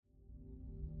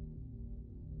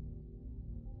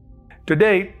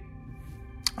Today,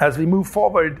 as we move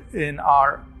forward in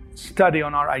our study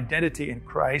on our identity in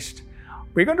Christ,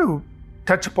 we're going to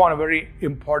touch upon a very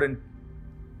important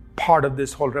part of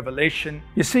this whole revelation.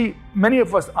 You see, many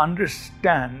of us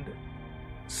understand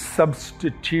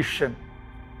substitution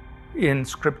in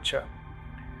Scripture.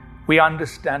 We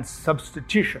understand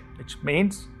substitution, which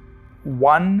means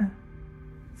one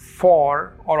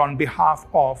for or on behalf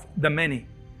of the many.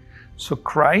 So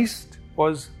Christ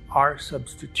was our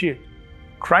substitute.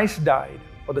 Christ died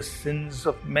for the sins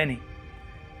of many,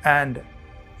 and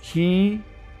He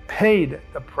paid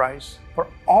the price for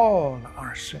all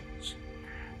our sins.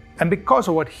 And because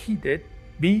of what He did,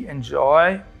 we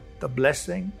enjoy the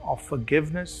blessing of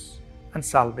forgiveness and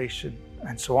salvation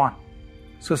and so on.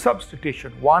 So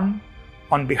substitution, one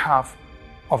on behalf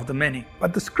of the many.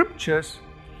 But the Scriptures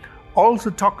also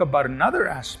talk about another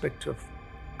aspect of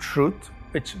truth,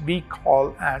 which we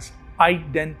call as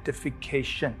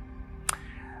identification.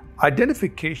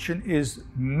 Identification is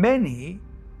many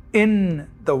in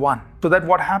the one, so that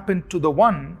what happened to the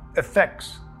one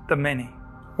affects the many.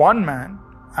 One man,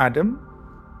 Adam,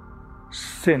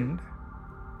 sinned.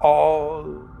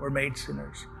 All were made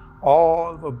sinners.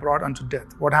 All were brought unto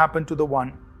death. What happened to the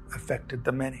one affected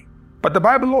the many. But the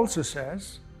Bible also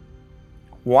says,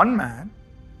 one man,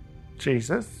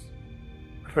 Jesus,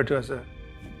 referred to as the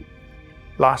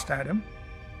last Adam,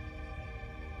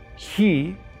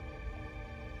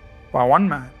 one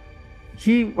man,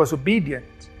 he was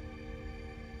obedient,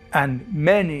 and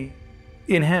many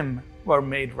in him were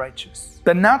made righteous.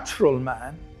 The natural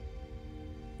man,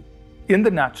 in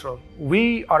the natural,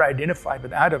 we are identified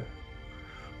with Adam,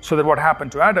 so that what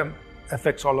happened to Adam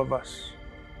affects all of us.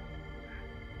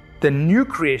 The new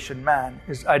creation man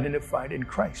is identified in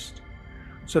Christ,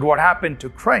 so that what happened to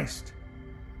Christ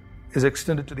is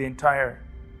extended to the entire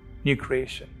new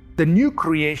creation. The new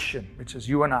creation, which is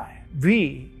you and I,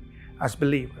 we as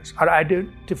believers are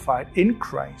identified in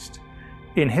Christ,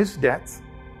 in His death,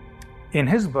 in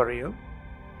His burial,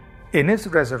 in His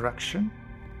resurrection,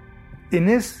 in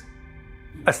His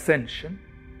ascension,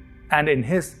 and in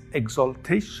His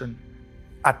exaltation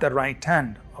at the right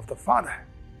hand of the Father.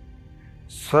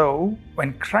 So,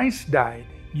 when Christ died,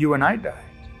 you and I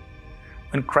died.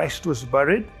 When Christ was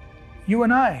buried, you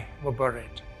and I were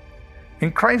buried.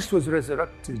 When Christ was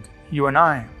resurrected, you and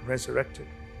I resurrected.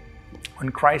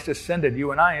 When Christ ascended,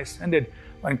 you and I ascended.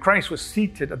 When Christ was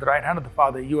seated at the right hand of the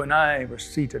Father, you and I were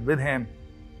seated with Him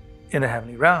in the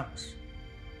heavenly realms.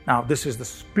 Now, this is the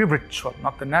spiritual,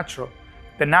 not the natural.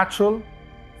 The natural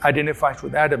identifies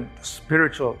with Adam. The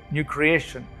spiritual, new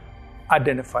creation,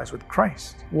 identifies with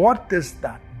Christ. What does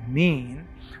that mean,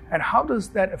 and how does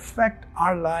that affect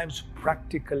our lives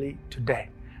practically today?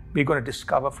 We're going to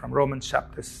discover from Romans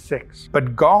chapter 6.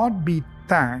 But God be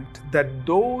thanked that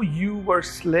though you were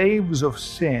slaves of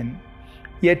sin,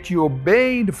 yet you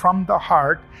obeyed from the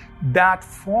heart that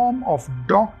form of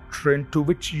doctrine to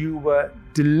which you were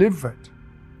delivered.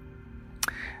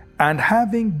 And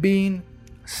having been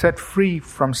set free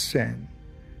from sin,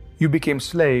 you became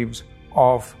slaves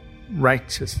of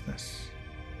righteousness.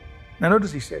 Now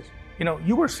notice he says,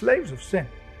 you were slaves of sin.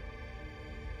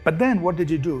 But then what did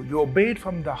you do? You obeyed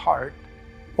from the heart.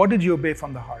 What did you obey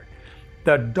from the heart?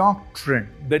 The doctrine,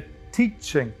 the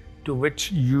teaching to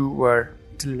which you were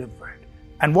delivered.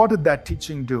 And what did that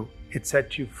teaching do? It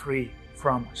set you free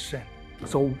from sin.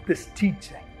 So this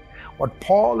teaching, what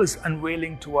Paul is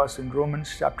unveiling to us in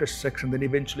Romans chapter 6, and then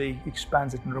eventually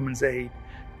expands it in Romans 8,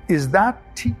 is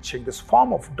that teaching, this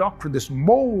form of doctrine, this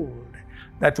mold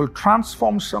that will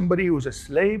transform somebody who's a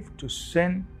slave to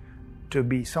sin to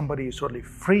be somebody who's totally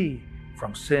free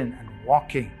from sin and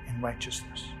walking in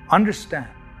righteousness. Understand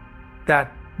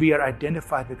that we are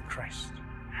identified with Christ.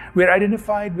 We are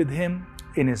identified with Him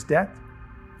in His death,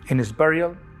 in His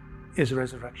burial, His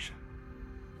resurrection.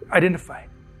 Identified.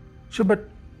 So, but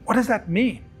what does that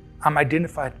mean? I'm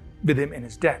identified with Him in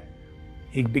His death.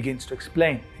 He begins to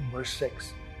explain in verse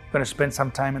 6. I'm going to spend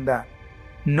some time in that.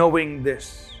 Knowing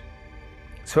this.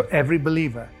 So every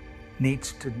believer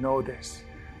needs to know this.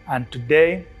 And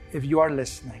today, if you are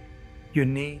listening, you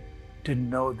need to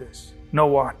know this. Know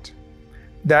what?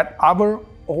 That our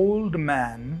old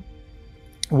man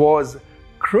was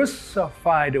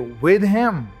crucified with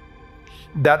Him,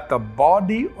 that the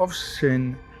body of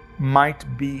sin might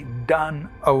be done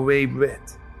away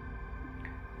with,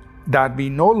 that we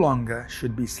no longer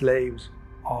should be slaves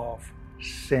of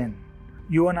sin.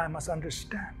 You and I must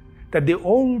understand that the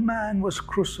old man was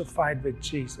crucified with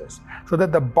Jesus, so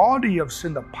that the body of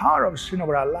sin, the power of sin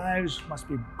over our lives must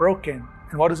be broken.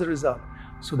 And what is the result?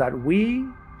 So that we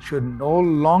should no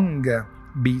longer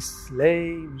be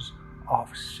slaves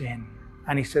of sin.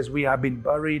 And he says, we have been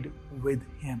buried with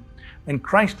him. When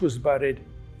Christ was buried,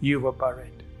 you were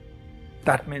buried.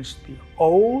 That means the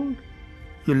old,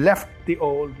 you left the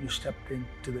old, you stepped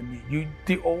into the new.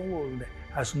 The old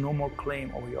has no more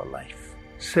claim over your life.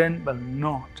 Sin will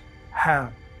not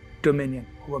have dominion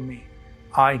over me.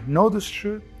 I know this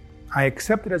truth. I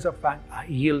accept it as a fact. I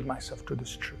yield myself to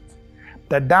this truth.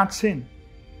 That sin,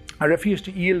 I refuse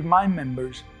to yield my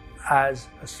members as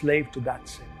a slave to that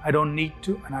sin. I don't need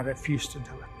to, and I refuse to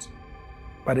do it.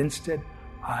 But instead,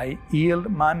 I yield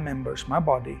my members, my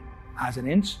body, as an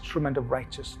instrument of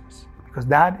righteousness, because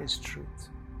that is truth.